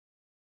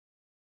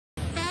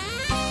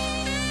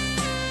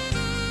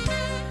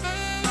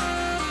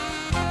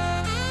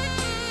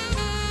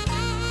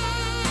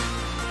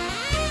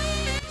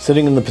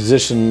Sitting in the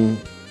position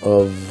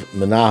of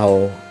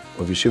Menahel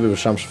of Yeshiva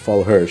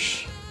Raphael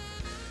Hirsch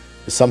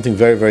is something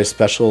very, very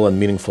special and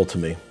meaningful to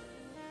me.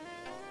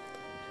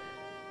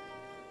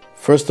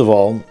 First of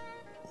all,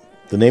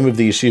 the name of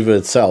the yeshiva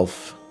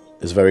itself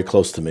is very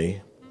close to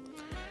me,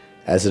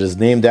 as it is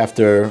named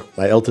after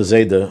my Elter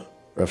Zayda,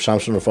 Rav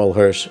Samson Raphael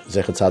Hirsch,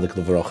 Zecher Tzadik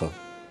Livrocha.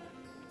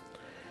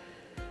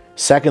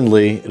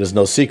 Secondly, it is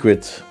no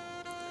secret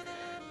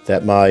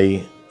that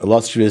my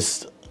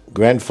illustrious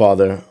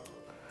grandfather,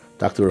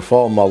 Dr. Rabbi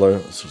Yehudah Moller,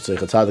 Zecher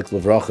Tzadik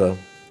Livrocha,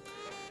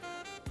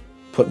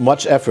 put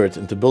much effort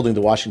into building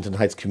the Washington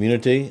Heights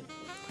community,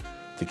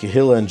 the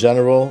Kehillah in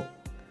general,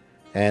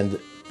 and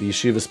the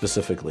yeshiva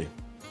specifically.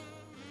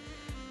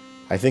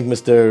 I think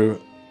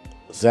Mr.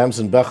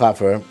 Samson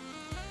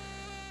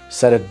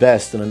said it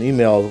best in an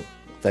email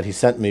that he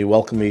sent me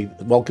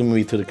welcoming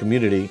me to the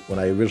community when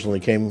I originally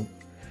came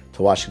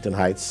to Washington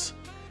Heights.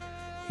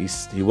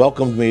 He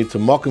welcomed me to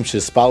Mokum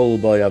Shespalul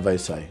Bo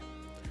Yavaisai,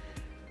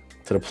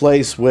 to the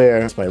place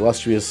where my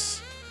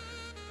illustrious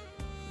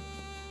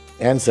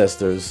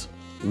ancestors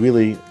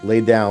really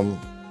laid down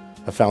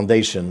a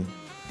foundation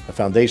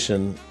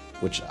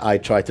which I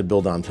try to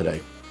build on today.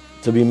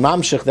 To be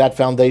mamshech that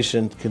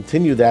foundation,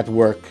 continue that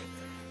work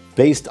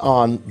based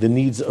on the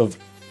needs of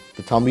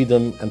the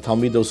Talmidim and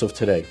Talmidos of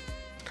today.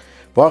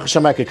 Baruch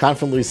Hashem, I could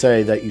confidently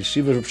say that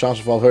Yeshiva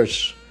Raphael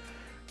Hirsch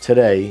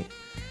today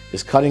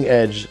is cutting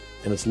edge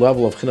in its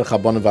level of chinuch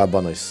habanim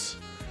v'abanos.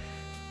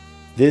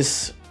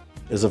 This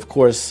is, of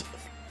course,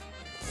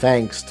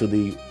 thanks to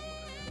the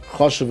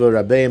choshev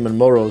rabbeim and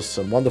moros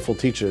and wonderful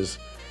teachers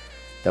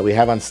that we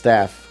have on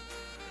staff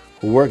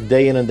who work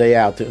day in and day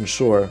out to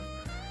ensure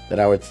that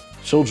our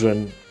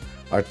children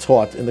are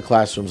taught in the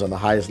classrooms on the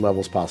highest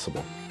levels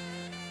possible.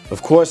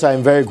 Of course, I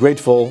am very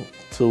grateful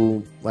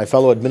to my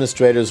fellow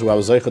administrators who I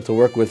was zeicha to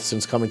work with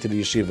since coming to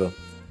the yeshiva.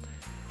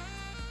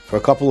 For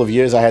a couple of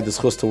years, I had the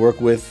zchus to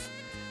work with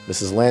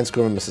Mrs.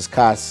 Lanscombe and Mrs.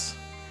 Kass,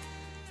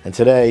 and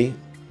today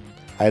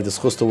I have the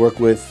zchus to work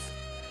with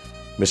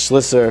Ms.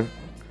 Schlisser,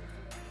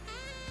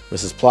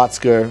 Mrs.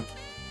 Plotzker,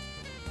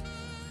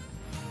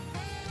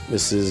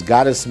 Mrs.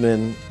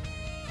 Gottesman,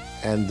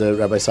 and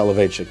Rabbi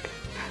Soloveitchik.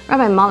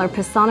 Rabbi Moller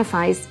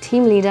personifies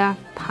team leader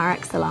par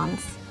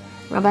excellence.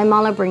 Rabbi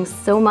Moller brings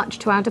so much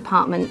to our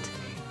department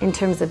in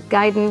terms of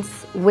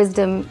guidance,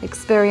 wisdom,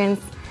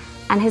 experience,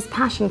 and his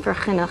passion for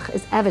chinuch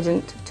is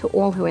evident to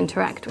all who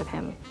interact with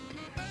him.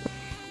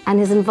 And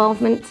his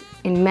involvement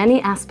in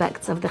many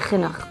aspects of the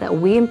chinuch that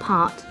we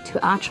impart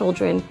to our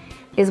children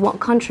is what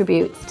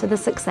contributes to the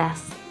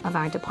success of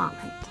our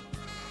department.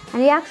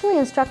 And he actually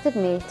instructed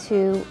me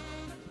to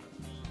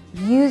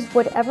use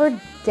whatever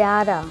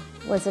data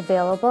was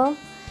available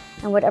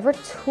and whatever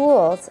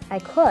tools I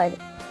could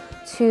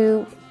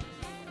to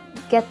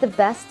get the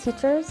best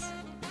teachers,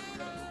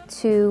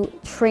 to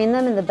train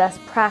them in the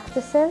best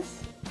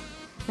practices,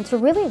 and to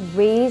really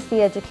raise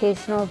the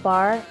educational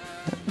bar.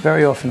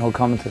 Very often he'll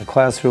come into the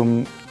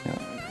classroom.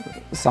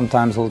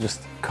 Sometimes he'll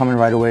just come in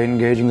right away,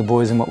 engaging the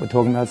boys in what we're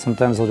talking about.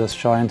 Sometimes he'll just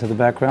shy into the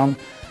background,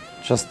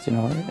 just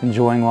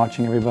enjoying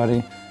watching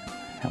everybody,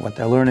 and what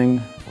they're learning,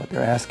 what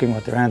they're asking,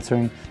 what they're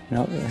answering.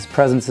 His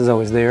presence is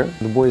always there.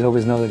 The boys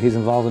always know that he's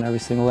involved in every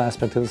single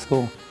aspect of the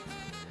school.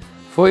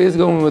 4 years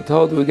ago when we were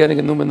told we were getting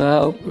a new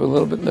menahel, we were a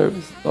little bit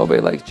nervous. Nobody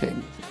likes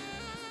change.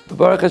 But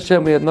Baruch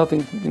Hashem, we had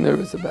nothing to be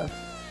nervous about.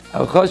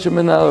 Our choshev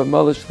menahel,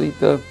 Moller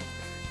Shlita,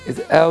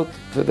 is out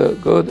for the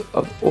good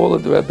of all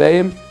of the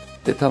Rabbeim,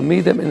 the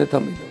Talmidim and the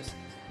Talmidos.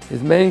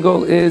 His main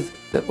goal is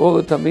that all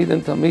the Talmidim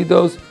and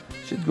Talmidos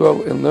should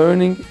grow in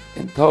learning,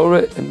 in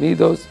Torah, in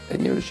Midos,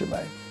 and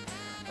Yerushalayim.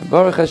 And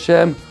Baruch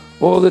Hashem,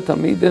 all the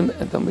Talmidim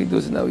and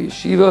Talmidos in our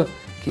yeshiva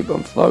keep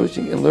on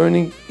flourishing and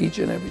learning each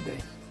and every day.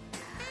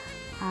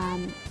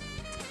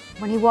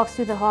 When he walks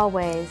through the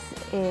hallways,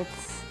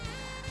 it's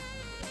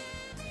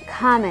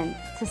common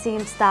to see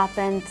him stop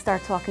and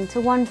start talking to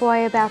one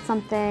boy about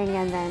something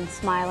and then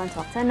smile and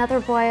talk to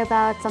another boy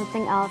about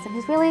something else. And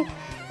he's really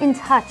in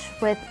touch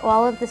with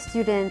all of the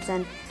students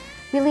and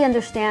really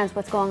understands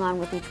what's going on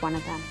with each one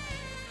of them.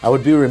 I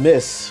would be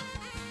remiss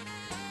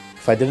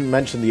if I didn't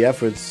mention the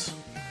efforts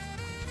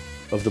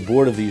of the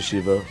board of the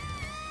yeshiva,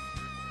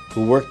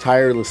 who work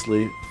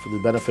tirelessly for the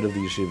benefit of the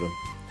yeshiva.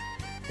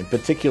 In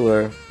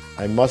particular,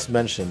 I must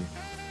mention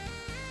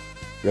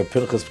Reb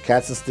Pinchas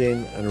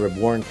Katzenstein and Reb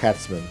Warren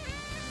Katzman,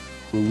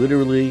 who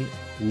literally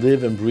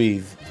live and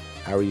breathe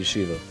our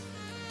yeshiva.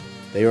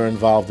 They are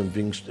involved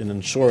in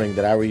ensuring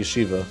that our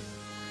yeshiva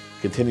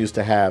continues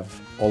to have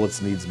all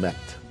its needs met.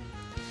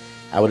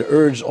 I would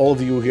urge all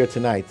of you here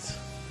tonight,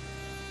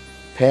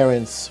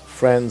 parents,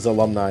 friends,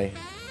 alumni,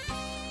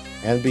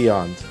 and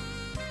beyond,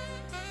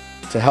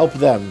 to help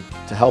them,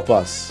 to help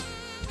us,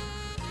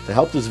 to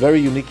help this very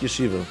unique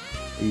yeshiva,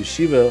 a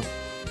yeshiva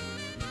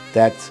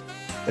that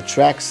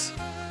attracts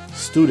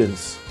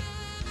students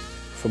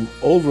from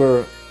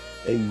over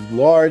a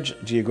large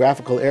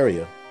geographical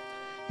area,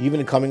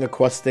 even coming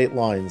across state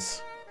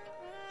lines.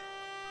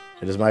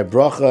 It is my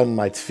bracha and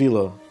my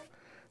tefillah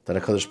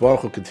that HaKadosh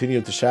Baruch Hu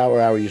continue to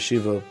shower our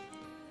yeshiva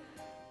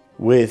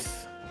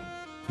with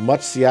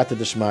much siyata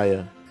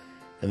d'shmaya,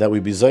 and that we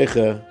be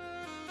zoiche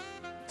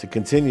to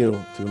continue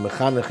to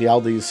mechanech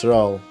Yaldei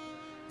Yisrael,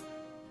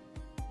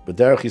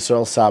 b'derech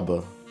Yisrael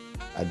Saba,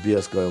 at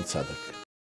Bias Goyal Tzedek.